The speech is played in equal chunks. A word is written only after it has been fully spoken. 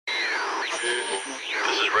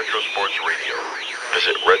This is Retro Sports Radio.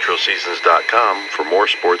 Visit RetroSeasons.com for more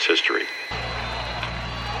sports history.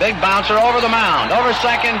 Big bouncer over the mound, over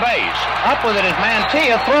second base. Up with it is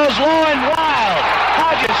Mantilla, throws low and wild.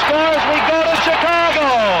 Hodges scores, we go to Chicago.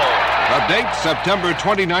 The date, September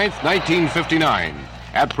 29th, 1959.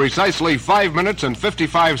 At precisely 5 minutes and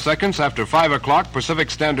 55 seconds after 5 o'clock Pacific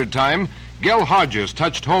Standard Time, Gil Hodges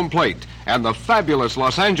touched home plate, and the fabulous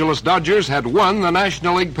Los Angeles Dodgers had won the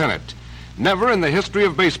National League pennant. Never in the history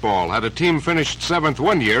of baseball had a team finished seventh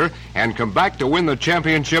one year and come back to win the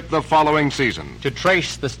championship the following season. To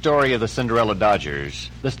trace the story of the Cinderella Dodgers,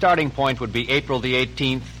 the starting point would be April the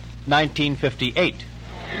 18th, 1958.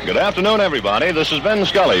 Good afternoon, everybody. This is Ben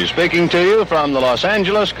Scully speaking to you from the Los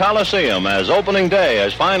Angeles Coliseum as opening day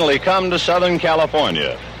has finally come to Southern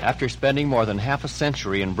California. After spending more than half a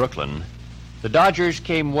century in Brooklyn, the Dodgers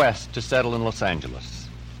came west to settle in Los Angeles.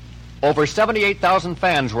 Over 78,000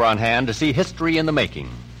 fans were on hand to see history in the making.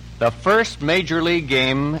 The first Major League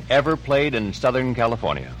game ever played in Southern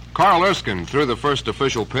California. Carl Erskine threw the first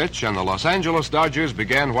official pitch, and the Los Angeles Dodgers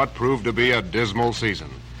began what proved to be a dismal season.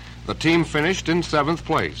 The team finished in seventh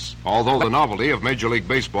place, although the novelty of Major League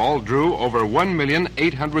Baseball drew over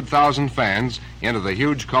 1,800,000 fans into the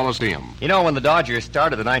huge Coliseum. You know, when the Dodgers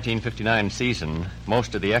started the 1959 season,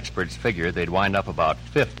 most of the experts figured they'd wind up about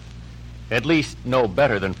fifth. At least no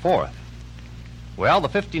better than fourth. Well, the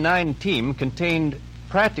 59 team contained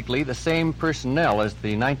practically the same personnel as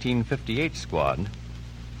the 1958 squad,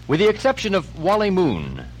 with the exception of Wally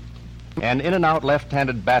Moon, an in-and-out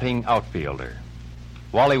left-handed batting outfielder.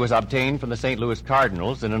 Wally was obtained from the St. Louis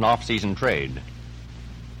Cardinals in an off-season trade.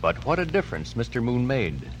 But what a difference Mr. Moon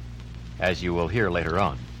made, as you will hear later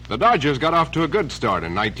on. The Dodgers got off to a good start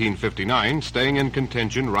in 1959, staying in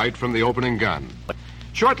contention right from the opening gun.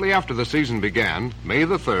 Shortly after the season began, May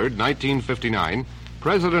the 3rd, 1959,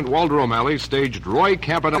 President Walter O'Malley staged Roy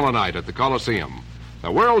Campanella Night at the Coliseum.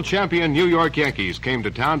 The world champion New York Yankees came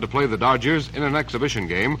to town to play the Dodgers in an exhibition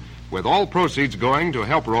game, with all proceeds going to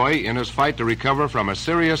help Roy in his fight to recover from a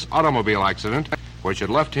serious automobile accident which had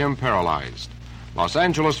left him paralyzed. Los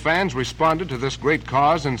Angeles fans responded to this great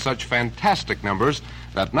cause in such fantastic numbers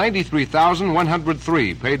that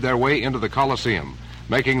 93,103 paid their way into the Coliseum,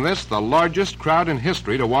 making this the largest crowd in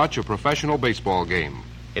history to watch a professional baseball game.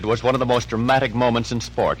 It was one of the most dramatic moments in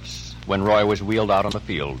sports when Roy was wheeled out on the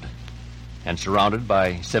field and surrounded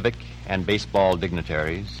by civic and baseball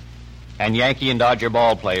dignitaries, and Yankee and Dodger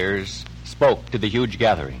ball players spoke to the huge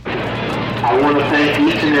gathering. I want to thank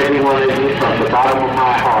each and every one of you from the bottom of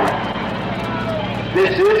my heart.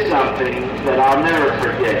 This is something that I'll never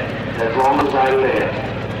forget as long as I live.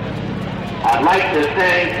 I'd like to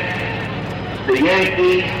thank the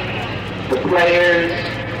Yankees, the players,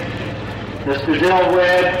 Mr. Del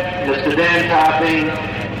Webb, Mr. Dan Topping,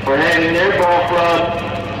 for having their ball club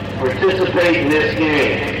participate in this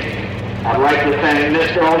game. I'd like to thank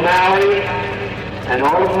Mr. O'Malley and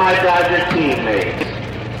all of my Dodger teammates.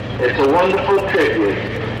 It's a wonderful tribute,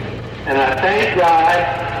 and I thank God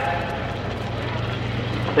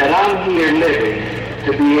that I'm here living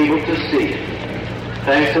to be able to see it.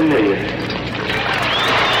 Thanks a million.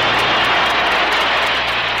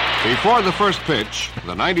 Before the first pitch,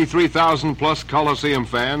 the 93,000-plus Coliseum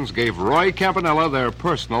fans gave Roy Campanella their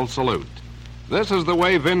personal salute. This is the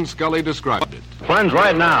way Vin Scully described it. Friends,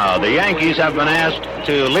 right now, the Yankees have been asked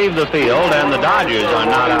to leave the field, and the Dodgers are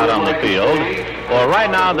not out on the field. For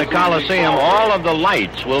right now, the Coliseum, all of the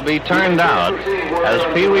lights will be turned out as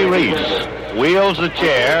Pee Wee Reese wheels the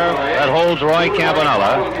chair that holds Roy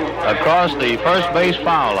Campanella across the first base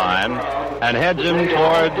foul line and heads him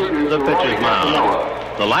towards the pitcher's mound.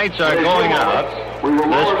 The lights are going out.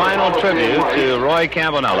 This final tribute to Roy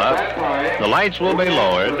Campanella. The lights will be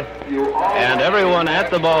lowered, and everyone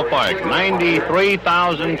at the ballpark,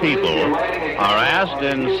 93,000 people, are asked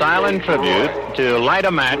in silent tribute to light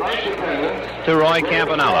a match to Roy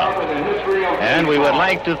Campanella. And we would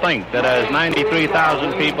like to think that as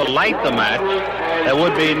 93,000 people light the match, there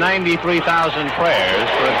would be 93,000 prayers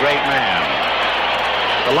for a great man.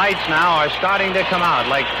 The lights now are starting to come out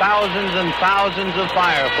like thousands and thousands of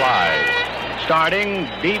fireflies, starting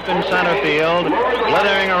deep in center field,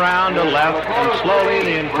 glittering around to left, and slowly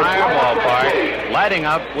the entire ballpark lighting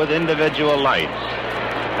up with individual lights.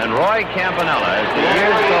 And Roy Campanella, as the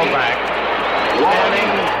years go back,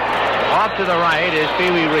 standing off to the right is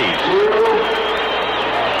Pee Wee Reese.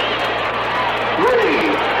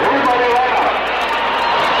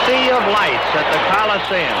 Sea of lights at the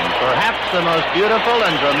Coliseum, perhaps the most beautiful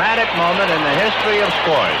and dramatic moment in the history of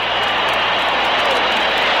sports.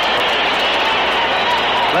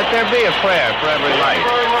 Let there be a prayer for every life.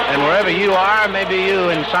 And wherever you are, maybe you,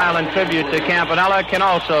 in silent tribute to Campanella, can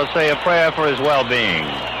also say a prayer for his well-being.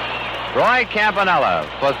 Roy Campanella,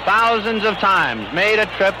 for thousands of times, made a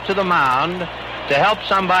trip to the mound to help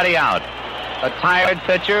somebody out. A tired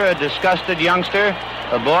pitcher, a disgusted youngster,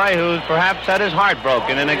 a boy who perhaps had his heart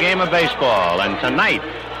broken in a game of baseball. And tonight,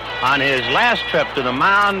 on his last trip to the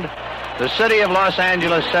mound, the city of Los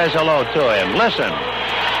Angeles says hello to him. Listen.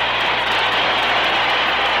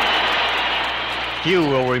 Few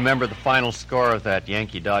will remember the final score of that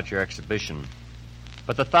Yankee-Dodger exhibition.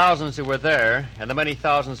 But the thousands who were there and the many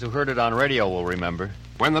thousands who heard it on radio will remember.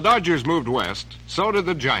 When the Dodgers moved west, so did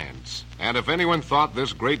the Giants. And if anyone thought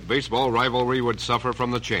this great baseball rivalry would suffer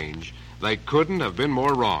from the change, they couldn't have been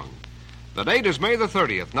more wrong. The date is May the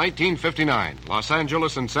 30th, 1959. Los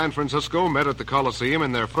Angeles and San Francisco met at the Coliseum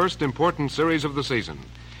in their first important series of the season.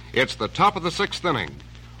 It's the top of the sixth inning.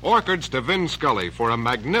 Orchids to Vin Scully for a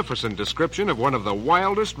magnificent description of one of the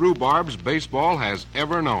wildest rhubarbs baseball has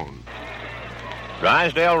ever known.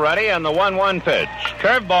 Drysdale ready, and the 1-1 pitch.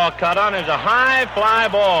 Curveball cut on is a high fly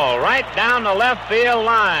ball right down the left field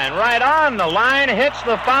line. Right on the line, hits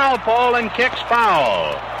the foul pole and kicks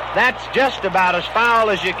foul. That's just about as foul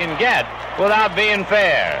as you can get without being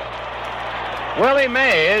fair. Willie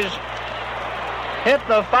Mays hit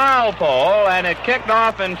the foul pole, and it kicked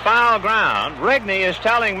off in foul ground. Rigney is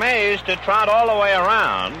telling Mays to trot all the way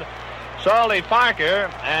around. Solly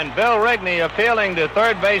Parker and Bill Rigney appealing to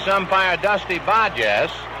third base umpire Dusty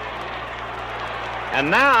Bodges.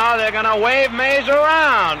 And now they're going to wave Mays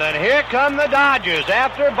around, and here come the Dodgers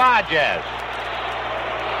after Bodges.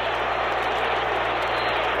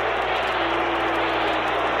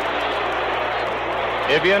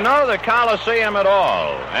 If you know the Coliseum at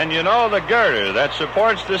all, and you know the girder that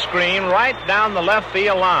supports the screen right down the left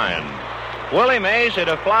field line, Willie Mays hit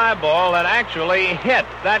a fly ball that actually hit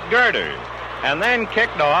that girder and then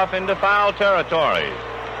kicked off into foul territory.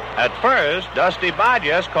 At first, Dusty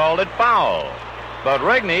Bodges called it foul, but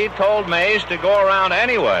Rigney told Mays to go around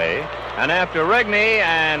anyway, and after Rigney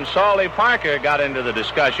and Solly Parker got into the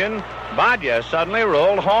discussion, Bodges suddenly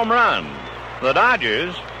ruled home run. The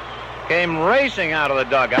Dodgers came racing out of the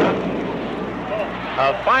dugout.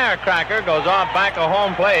 A firecracker goes off back of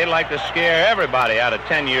home plate like to scare everybody out of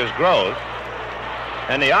 10 years' growth.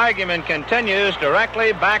 And the argument continues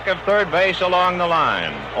directly back of third base along the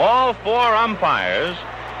line. All four umpires,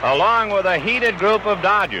 along with a heated group of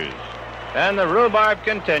Dodgers. And the rhubarb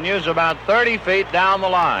continues about 30 feet down the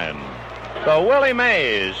line. So Willie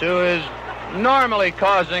Mays, who is normally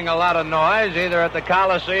causing a lot of noise either at the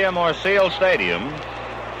Coliseum or Seal Stadium,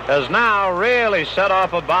 has now really set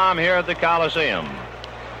off a bomb here at the Coliseum.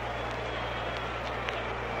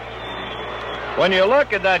 When you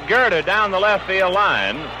look at that girder down the left field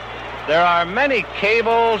line, there are many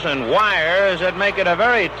cables and wires that make it a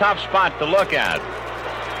very tough spot to look at.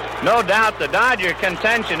 No doubt the Dodger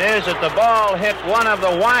contention is that the ball hit one of the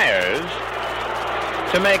wires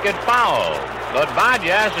to make it foul. But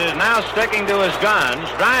Bodges is now sticking to his guns.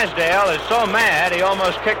 Drysdale is so mad he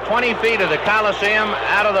almost kicked 20 feet of the Coliseum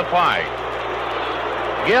out of the park.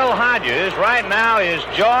 Gil Hodges right now is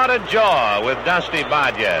jaw to jaw with Dusty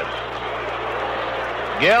Bodges.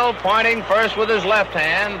 Gil pointing first with his left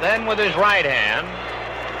hand, then with his right hand.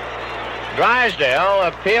 Drysdale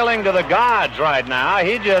appealing to the gods right now.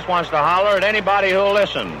 He just wants to holler at anybody who'll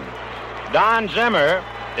listen. Don Zimmer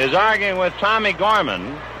is arguing with Tommy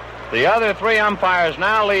Gorman. The other three umpires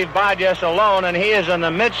now leave Bodges alone, and he is in the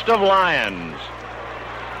midst of lions.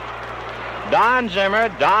 Don Zimmer,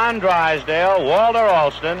 Don Drysdale, Walter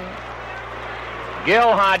Alston,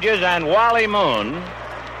 Gil Hodges, and Wally Moon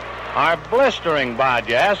are blistering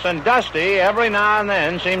Bodges, and Dusty every now and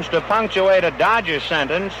then seems to punctuate a Dodger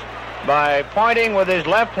sentence by pointing with his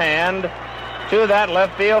left hand to that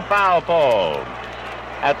left field foul pole.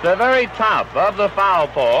 At the very top of the foul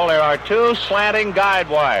pole, there are two slanting guide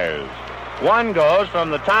wires. One goes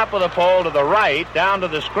from the top of the pole to the right down to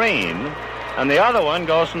the screen, and the other one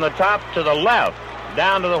goes from the top to the left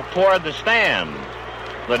down to toward the stand.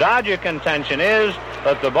 The Dodger contention is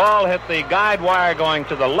that the ball hit the guide wire going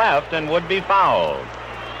to the left and would be fouled.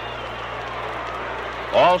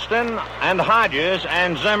 Alston and Hodges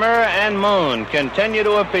and Zimmer and Moon continue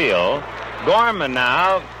to appeal. Gorman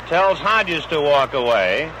now tells Hodges to walk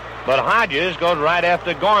away, but Hodges goes right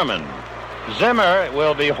after Gorman. Zimmer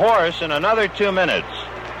will be hoarse in another 2 minutes.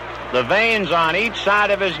 The veins on each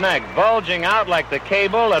side of his neck bulging out like the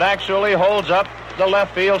cable that actually holds up the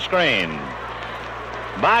left field screen.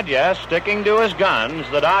 Bodges sticking to his guns.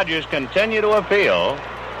 The Dodgers continue to appeal,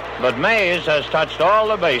 but Mays has touched all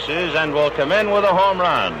the bases and will come in with a home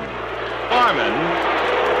run. Gorman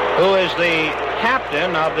who is the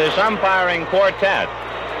captain of this umpiring quartet,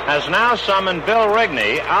 has now summoned Bill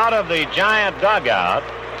Rigney out of the Giant dugout,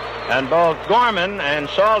 and both Gorman and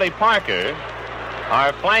Salty Parker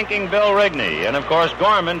are flanking Bill Rigney, and of course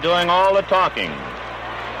Gorman doing all the talking.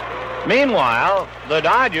 Meanwhile, the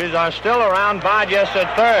Dodgers are still around Barges at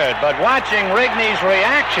third, but watching Rigney's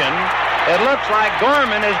reaction, it looks like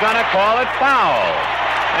Gorman is going to call it foul,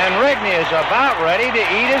 and Rigney is about ready to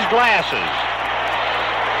eat his glasses.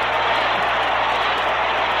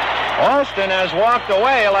 Alston has walked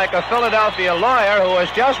away like a Philadelphia lawyer who has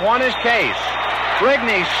just won his case.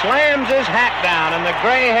 Rigney slams his hat down and the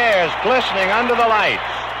gray hairs glistening under the lights.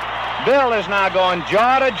 Bill is now going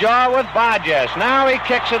jaw to jaw with Barges. Now he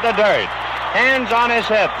kicks at the dirt. Hands on his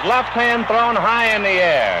hips, left hand thrown high in the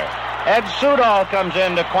air. Ed Sudol comes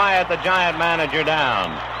in to quiet the Giant manager down.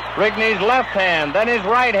 Rigney's left hand, then his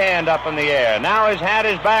right hand up in the air. Now his hat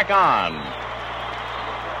is back on.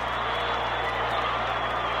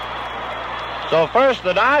 So first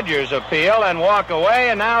the Dodgers appeal and walk away,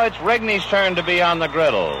 and now it's Rigney's turn to be on the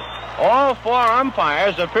griddle. All four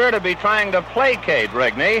umpires appear to be trying to placate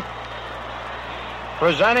Rigney.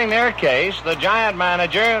 Presenting their case, the Giant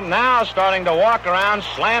manager now starting to walk around,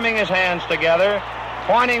 slamming his hands together,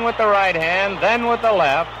 pointing with the right hand, then with the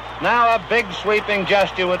left. Now a big sweeping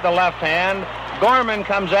gesture with the left hand. Gorman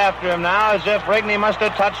comes after him now as if Rigney must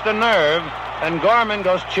have touched a nerve, and Gorman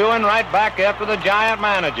goes chewing right back after the Giant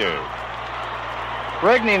manager.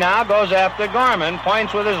 Rigney now goes after Gorman,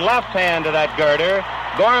 points with his left hand to that girder.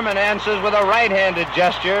 Gorman answers with a right-handed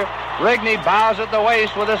gesture. Rigney bows at the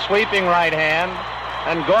waist with a sweeping right hand.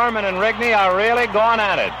 And Gorman and Rigney are really going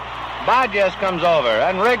at it. Barges comes over,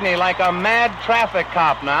 and Rigney, like a mad traffic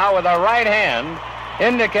cop now, with a right hand,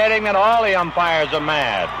 indicating that all the umpires are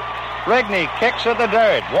mad. Rigney kicks at the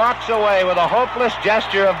dirt, walks away with a hopeless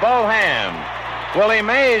gesture of both hands. Willie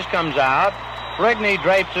Mays comes out. Rigney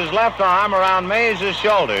drapes his left arm around Mays'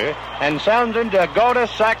 shoulder and sends him to go to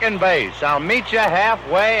second base. I'll meet you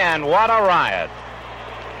halfway, and what a riot.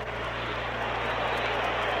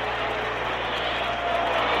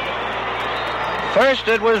 First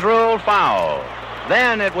it was ruled foul.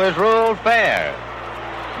 Then it was ruled fair.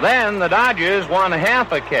 Then the Dodgers won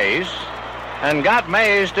half a case and got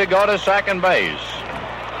Mays to go to second base.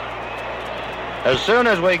 As soon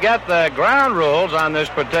as we get the ground rules on this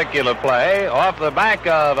particular play off the back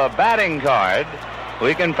of a batting card,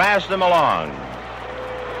 we can pass them along.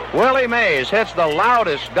 Willie Mays hits the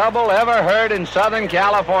loudest double ever heard in Southern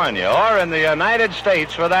California, or in the United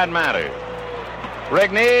States for that matter.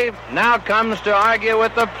 Rigney now comes to argue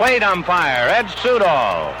with the plate umpire, Ed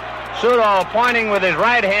Sudol. Sudol pointing with his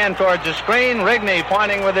right hand towards the screen, Rigney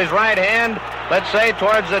pointing with his right hand, let's say,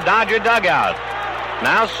 towards the Dodger dugout.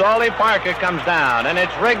 Now Salty Parker comes down, and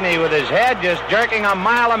it's Rigney with his head just jerking a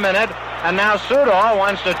mile a minute, and now Sudol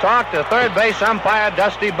wants to talk to third base umpire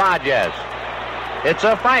Dusty Barges. It's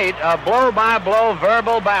a fight, a blow-by-blow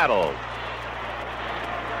verbal battle.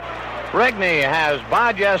 Rigney has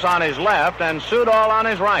Barges on his left and Sudol on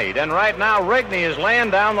his right, and right now Rigney is laying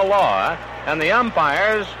down the law, and the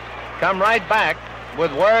umpires come right back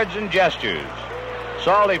with words and gestures.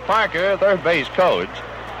 Salty Parker, third base coach,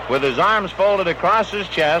 with his arms folded across his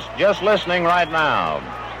chest, just listening right now.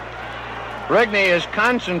 Rigney is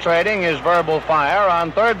concentrating his verbal fire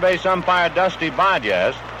on third base umpire Dusty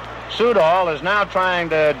Barges. Sudol is now trying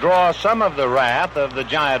to draw some of the wrath of the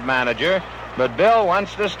Giant manager, but Bill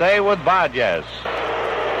wants to stay with Barges.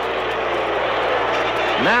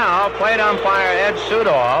 Now, plate umpire Ed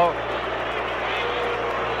Sudol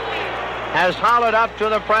has hollered up to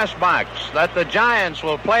the press box that the Giants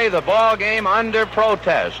will play the ball game under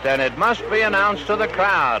protest, and it must be announced to the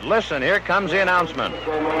crowd. Listen, here comes the announcement.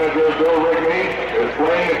 Manager Bill Rigney is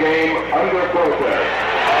playing the game under protest.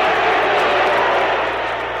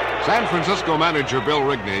 San Francisco manager Bill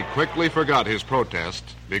Rigney quickly forgot his protest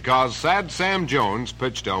because Sad Sam Jones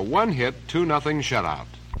pitched a one-hit 2-0 shutout.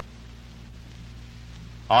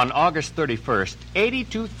 On August 31st,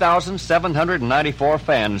 82,794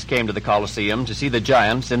 fans came to the Coliseum to see the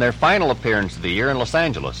Giants in their final appearance of the year in Los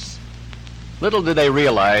Angeles. Little did they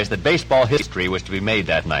realize that baseball history was to be made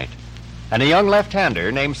that night, and a young left-hander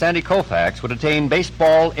named Sandy Koufax would attain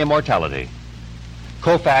baseball immortality.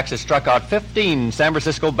 Koufax has struck out 15 San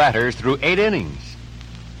Francisco batters through 8 innings.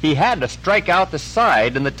 He had to strike out the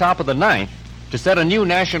side in the top of the ninth to set a new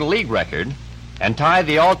National League record and tie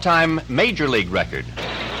the all-time Major League record.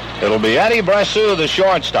 It'll be Eddie Bressou, the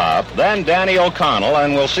shortstop, then Danny O'Connell,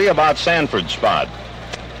 and we'll see about Sanford's spot.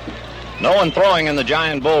 No one throwing in the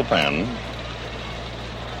Giant bullpen.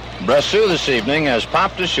 Bressou this evening has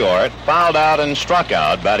popped to short, fouled out, and struck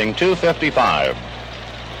out, batting .255.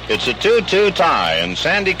 It's a 2-2 tie, and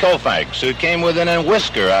Sandy Koufax, who came within a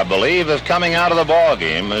whisker, I believe, of coming out of the ball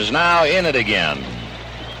game, is now in it again.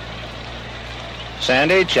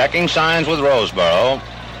 Sandy checking signs with Roseboro.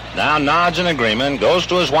 Now nods in agreement, goes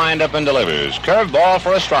to his windup and delivers. Curved ball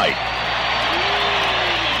for a strike.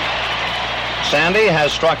 Sandy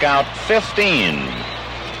has struck out 15.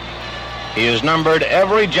 He has numbered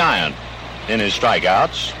every giant in his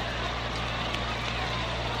strikeouts.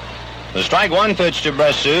 The strike one pitch to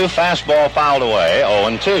Bressou, fastball fouled away,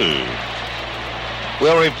 0-2.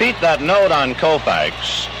 We'll repeat that note on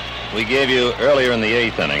Koufax we gave you earlier in the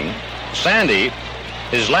 8th inning. Sandy,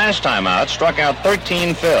 his last time out, struck out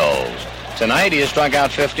 13 Phils. Tonight he has struck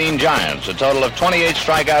out 15 giants, a total of 28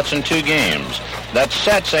 strikeouts in 2 games. That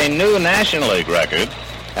sets a new National League record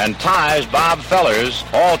and ties Bob Feller's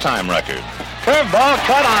all-time record. Curveball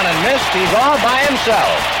cut on and missed. He's all by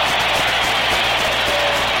himself.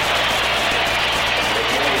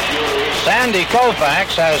 Sandy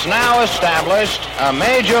Koufax has now established a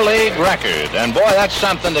major league record. And boy, that's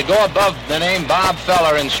something to go above the name Bob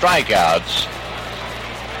Feller in strikeouts.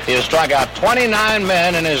 He has struck out 29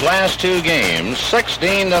 men in his last 2 games,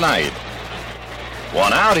 16 tonight.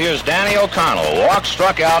 1 out, here's Danny O'Connell. Walked,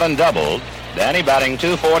 struck out, and doubled. Danny batting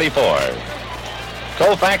 .244.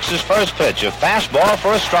 Koufax's first pitch, a fastball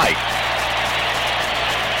for a strike.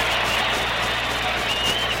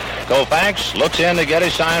 Koufax looks in to get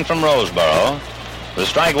his sign from Roseboro. The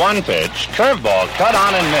strike one pitch, curveball cut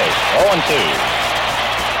on and missed,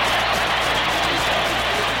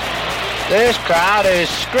 0-2. This crowd is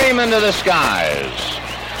screaming to the skies.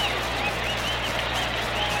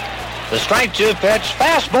 The strike two pitch,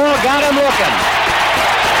 fastball got him looking.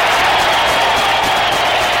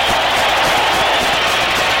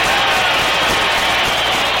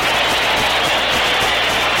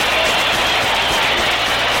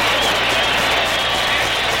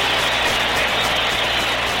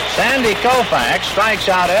 Sandy Koufax strikes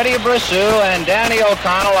out Eddie Bressou and Danny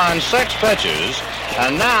O'Connell on 6 pitches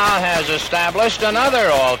and now has established another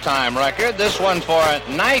all-time record, this one for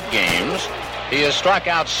night games. He has struck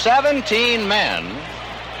out 17 men,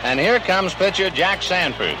 and here comes pitcher Jack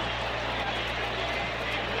Sanford.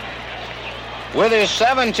 With his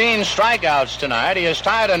 17 strikeouts tonight, he has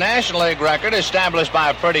tied a National League record established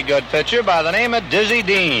by a pretty good pitcher by the name of Dizzy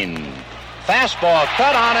Dean. Fastball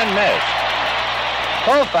cut on and missed.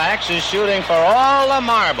 Koufax is shooting for all the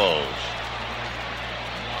marbles.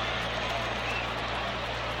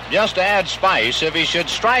 Just to add spice, if he should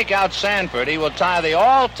strike out Sanford, he will tie the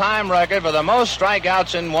all-time record for the most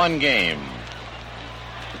strikeouts in one game.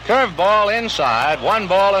 Curveball inside, 1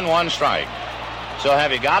 ball and 1 strike. So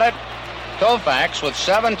have you got it? Koufax, with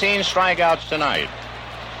 17 strikeouts tonight,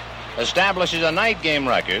 establishes a night game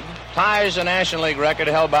record, ties the National League record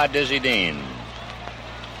held by Dizzy Dean.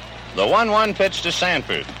 The 1-1 pitch to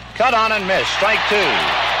Sanford. Cut on and miss. Strike 2.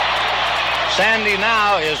 Sandy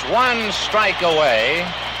now is 1 strike away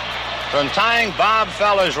from tying Bob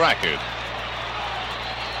Feller's record.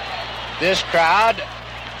 This crowd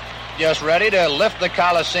just ready to lift the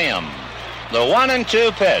Coliseum. The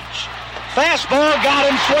 1-2 pitch. Fastball got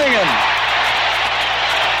him swinging.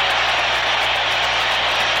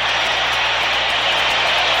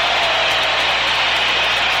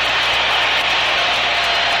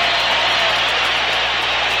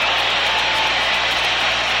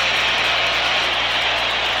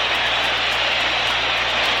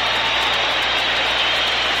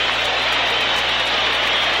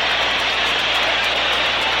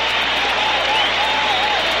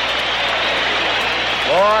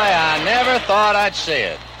 I never thought I'd see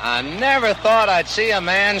it. I never thought I'd see a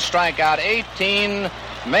man strike out 18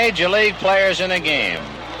 major league players in a game.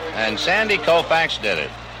 And Sandy Koufax did it.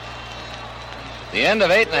 The end of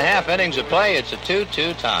 8.5 innings of play, it's a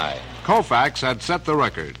 2-2 tie. Koufax had set the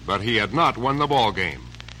record, but he had not won the ball game.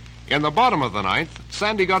 In the bottom of the 9th,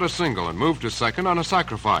 Sandy got a single and moved to second on a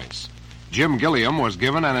sacrifice. Jim Gilliam was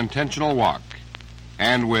given an intentional walk.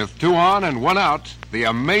 And with 2 on and 1 out, the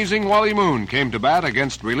amazing Wally Moon came to bat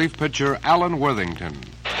against relief pitcher Alan Worthington.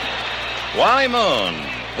 Wally Moon,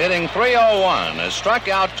 hitting .301, has struck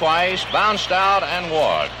out twice, bounced out, and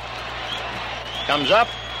walked. Comes up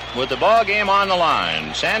with the ball game on the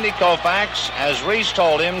line. Sandy Koufax, as Reese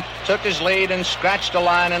told him, took his lead and scratched a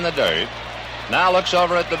line in the dirt. Now looks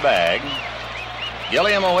over at the bag.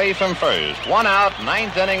 Gilliam away from first. 1 out,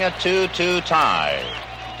 9th inning, a 2-2 tie.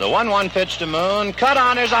 The 1-1 pitch to Moon. Cut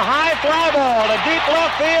on. There's a high fly ball to deep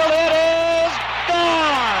left field. It is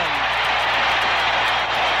gone.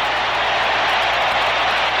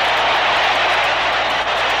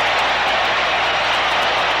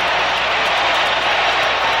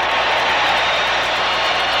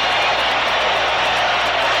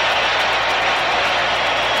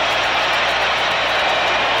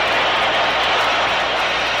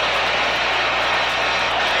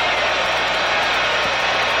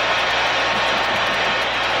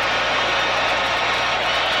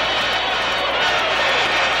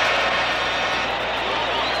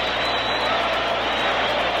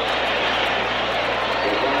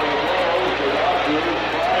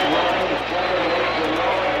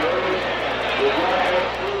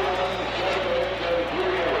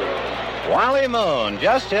 Willie Moon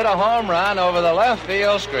just hit a home run over the left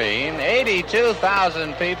field screen.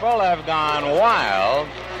 82,000 people have gone wild.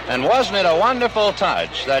 And wasn't it a wonderful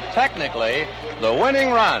touch that technically the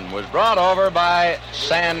winning run was brought over by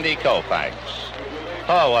Sandy Koufax?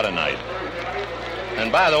 Oh, what a night.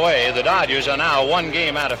 And by the way, the Dodgers are now one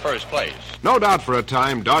game out of first place. No doubt for a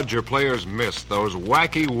time, Dodger players missed those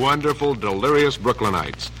wacky, wonderful, delirious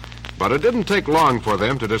Brooklynites. But it didn't take long for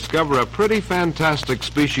them to discover a pretty fantastic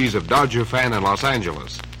species of Dodger fan in Los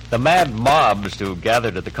Angeles. The mad mobs who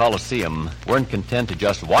gathered at the Coliseum weren't content to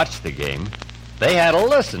just watch the game. They had a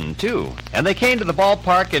listen, too, and they came to the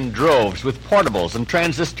ballpark in droves with portables and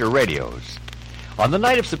transistor radios. On the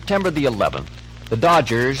night of September the 11th, the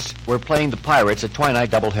Dodgers were playing the Pirates at twilight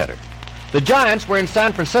doubleheader. The Giants were in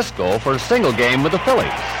San Francisco for a single game with the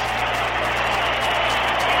Phillies.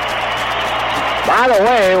 By the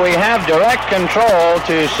way, we have direct control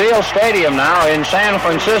to Seal Stadium now in San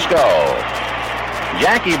Francisco.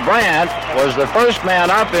 Jackie Brandt was the first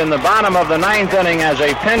man up in the bottom of the ninth inning as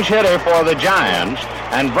a pinch hitter for the Giants,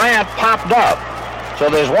 and Brandt popped up. So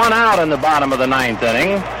there's one out in the bottom of the ninth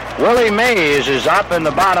inning. Willie Mays is up in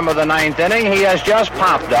the bottom of the ninth inning. He has just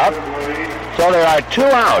popped up. So there are 2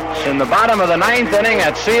 outs in the bottom of the ninth inning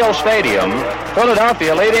at Seal Stadium.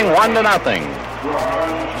 Philadelphia leading 1-0.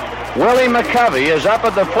 Willie McCovey is up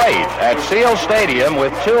at the plate at Seal Stadium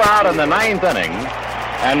with 2 out in the ninth inning,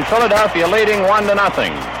 and Philadelphia leading 1-0.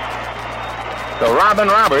 So Robin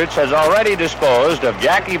Roberts has already disposed of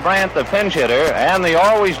Jackie Brandt, the pinch hitter, and the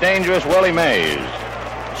always dangerous Willie Mays.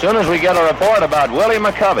 As soon as we get a report about Willie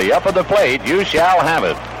McCovey up at the plate, you shall have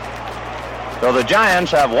it. So the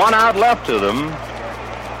Giants have 1 out left to them.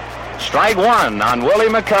 Strike 1 on Willie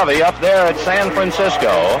McCovey up there at San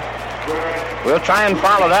Francisco. We'll try and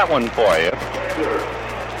follow that one for you.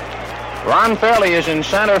 Ron Fairley is in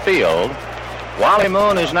center field. Wally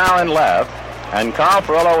Moon is now in left, and Carl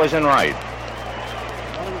Furillo is in right.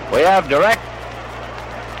 We have direct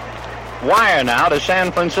wire now to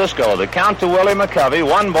San Francisco. The count to Willie McCovey,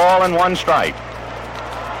 1 ball and 1 strike.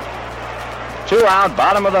 2 out,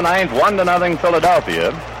 bottom of the ninth, 1-0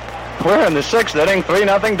 Philadelphia. We're in the 6th inning,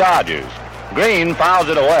 3-0 Dodgers. Green fouls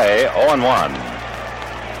it away, 0-1.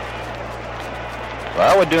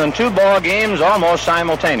 Well, we're doing 2 ball games almost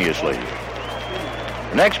simultaneously.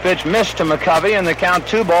 The next pitch missed to McCovey, and the count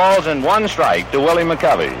 2 balls and 1 strike to Willie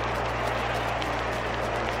McCovey.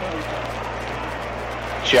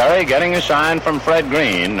 Cherry getting a sign from Fred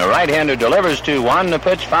Green. The right-hander delivers 2-1. The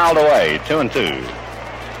pitch fouled away, 2-2.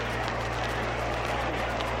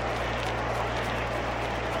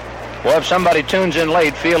 Well, if somebody tunes in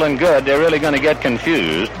late feeling good, they're really going to get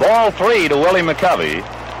confused. Ball 3 to Willie McCovey.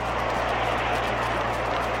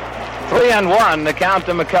 3-1, the count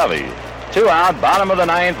to McCovey. 2 out, bottom of the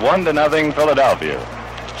ninth, 1-0 Philadelphia.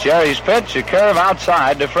 Cherry's pitch, a curve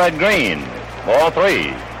outside to Fred Green. Ball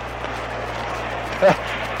 3.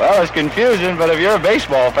 Well, it's confusing, but if you're a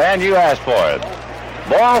baseball fan, you asked for it.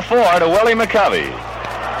 Ball 4 to Willie McCovey.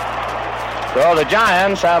 So the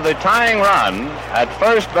Giants have the tying run at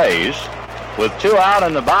first base with 2 out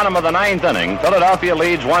in the bottom of the ninth inning. Philadelphia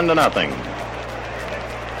leads 1-0.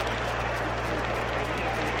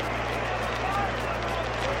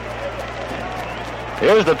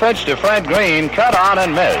 Here's the pitch to Fred Green, cut on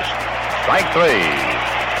and missed. Strike 3.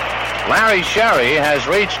 Larry Sherry has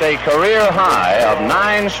reached a career high of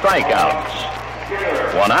 9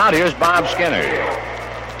 strikeouts. 1 out, here's Bob Skinner.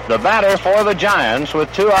 The batter for the Giants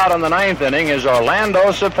with 2 out in the ninth inning is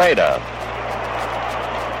Orlando Cepeda.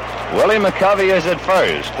 Willie McCovey is at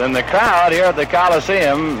first, and the crowd here at the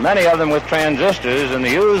Coliseum, many of them with transistors and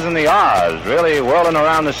the oohs and the ahs, really whirling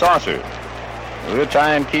around the saucer. We'll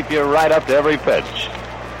try and keep you right up to every pitch.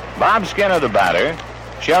 Bob Skinner, the batter.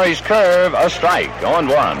 Sherry's curve, a strike,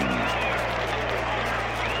 0-1.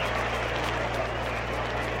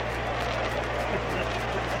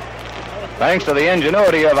 Thanks to the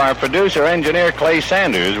ingenuity of our producer-engineer Clay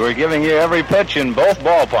Sanders, we're giving you every pitch in both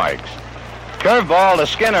ballparks. Curveball to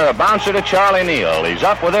Skinner, a bouncer to Charlie Neal. He's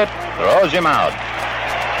up with it, throws him out.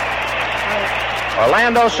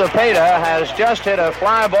 Orlando Cepeda has just hit a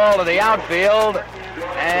fly ball to the outfield,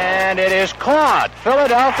 and it is caught.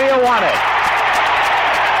 Philadelphia won it.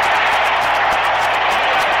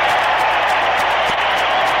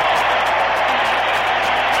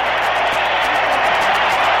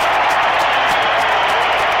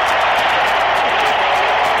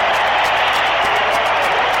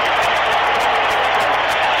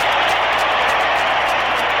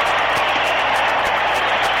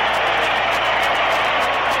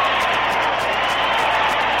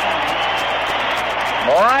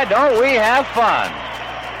 Boy, don't we have fun.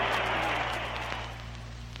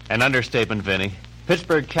 An understatement, Vinny.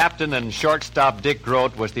 Pittsburgh captain and shortstop Dick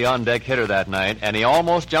Grote was the on-deck hitter that night, and he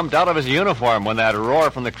almost jumped out of his uniform when that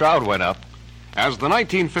roar from the crowd went up. As the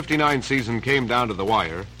 1959 season came down to the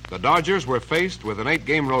wire, the Dodgers were faced with an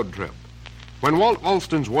 8-game road trip. When Walt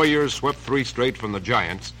Alston's Warriors swept 3 straight from the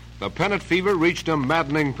Giants, the pennant fever reached a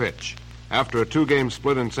maddening pitch. After a 2-game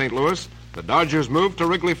split in St. Louis, the Dodgers moved to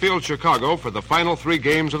Wrigley Field, Chicago for the final 3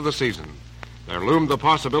 games of the season. There loomed the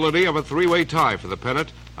possibility of a 3-way tie for the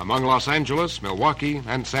pennant among Los Angeles, Milwaukee,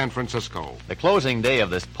 and San Francisco. The closing day of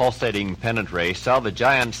this pulsating pennant race saw the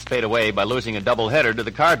Giants fade away by losing a doubleheader to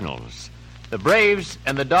the Cardinals. The Braves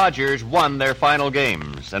and the Dodgers won their final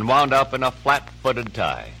games and wound up in a flat-footed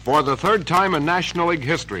tie. For the 3rd time in National League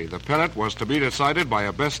history, the pennant was to be decided by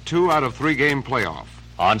a best 2 out of 3 game playoff.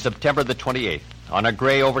 On September the 28th, on a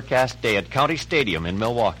gray overcast day at County Stadium in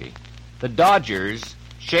Milwaukee, the Dodgers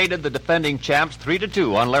shaded the defending champs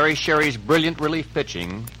 3-2 on Larry Sherry's brilliant relief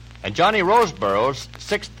pitching and Johnny Roseborough's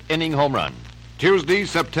 6th-inning home run. Tuesday,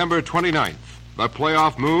 September 29th, the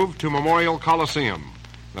playoff moved to Memorial Coliseum.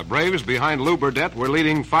 The Braves, behind Lou Burdett, were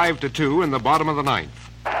leading 5-2 in the bottom of the 9th.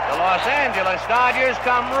 The Los Angeles Dodgers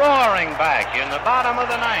come roaring back in the bottom of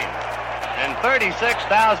the 9th, and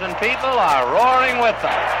 36,000 people are roaring with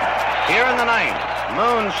them. Here in the 9th,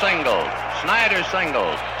 Moon singled, Snyder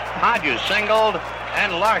singled, Hodges singled,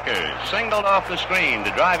 and Larker singled off the screen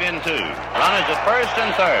to drive in 2. Runners at first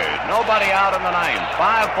and third. Nobody out in the 9th.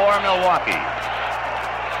 5-4 Milwaukee.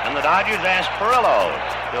 And the Dodgers asked Perillo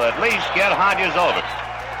to at least get Hodges over.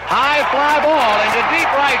 High fly ball into deep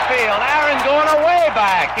right field. Aaron going away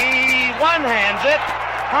back. He one-hands it.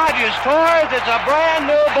 Hodges scores. It's a brand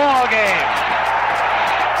new ball game.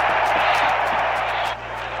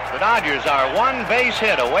 The Dodgers are 1 base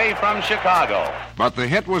hit away from Chicago. But the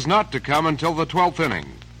hit was not to come until the 12th inning.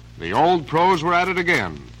 The old pros were at it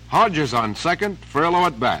again. Hodges on second, Furlow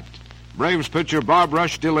at bat. Braves pitcher Bob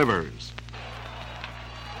Rush delivers.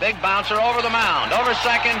 Big bouncer over the mound, over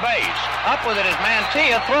second base. Up with it is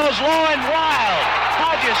Mantilla, throws low and wild.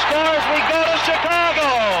 Hodges scores, we go to Chicago.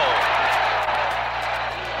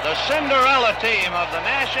 The Cinderella team of the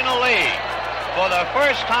National League, for the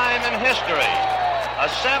first time in history, a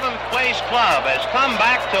 7th-place club has come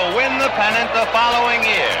back to win the pennant the following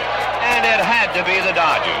year, and it had to be the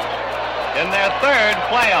Dodgers. In their 3rd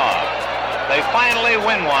playoff, they finally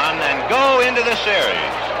win one and go into the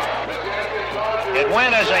series. It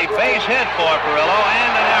went as a base hit for Perillo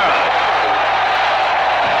and an error.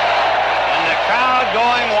 And the crowd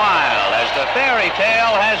going wild as the fairy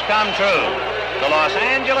tale has come true. The Los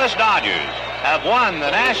Angeles Dodgers have won the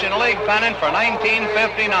National League pennant for 1959,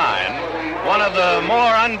 one of the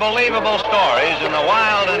more unbelievable stories in the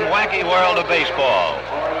wild and wacky world of baseball.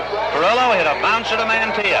 Perillo hit a bouncer to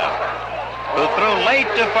Mantilla, who threw late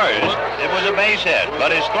to first. It was a base hit,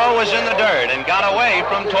 but his throw was in the dirt and got away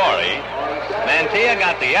from Torrey. Mantilla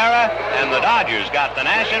got the error, and the Dodgers got the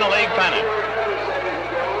National League pennant.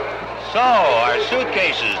 So, our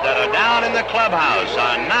suitcases that are down in the clubhouse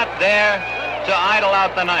are not there to idle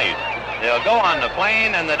out the night. They'll go on the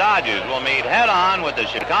plane, and the Dodgers will meet head-on with the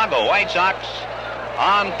Chicago White Sox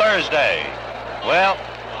on Thursday. Well,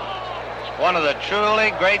 it's one of the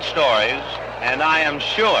truly great stories, and I am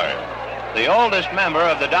sure the oldest member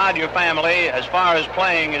of the Dodger family as far as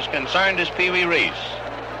playing is concerned is Pee Wee Reese.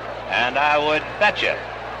 And I would bet you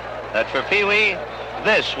that for Pee Wee,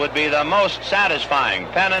 this would be the most satisfying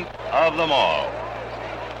pennant of them all.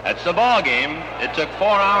 That's the ball game. It took 4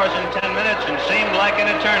 hours and 10 minutes and seemed like an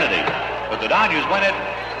eternity. But the Dodgers win it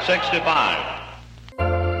 6-5.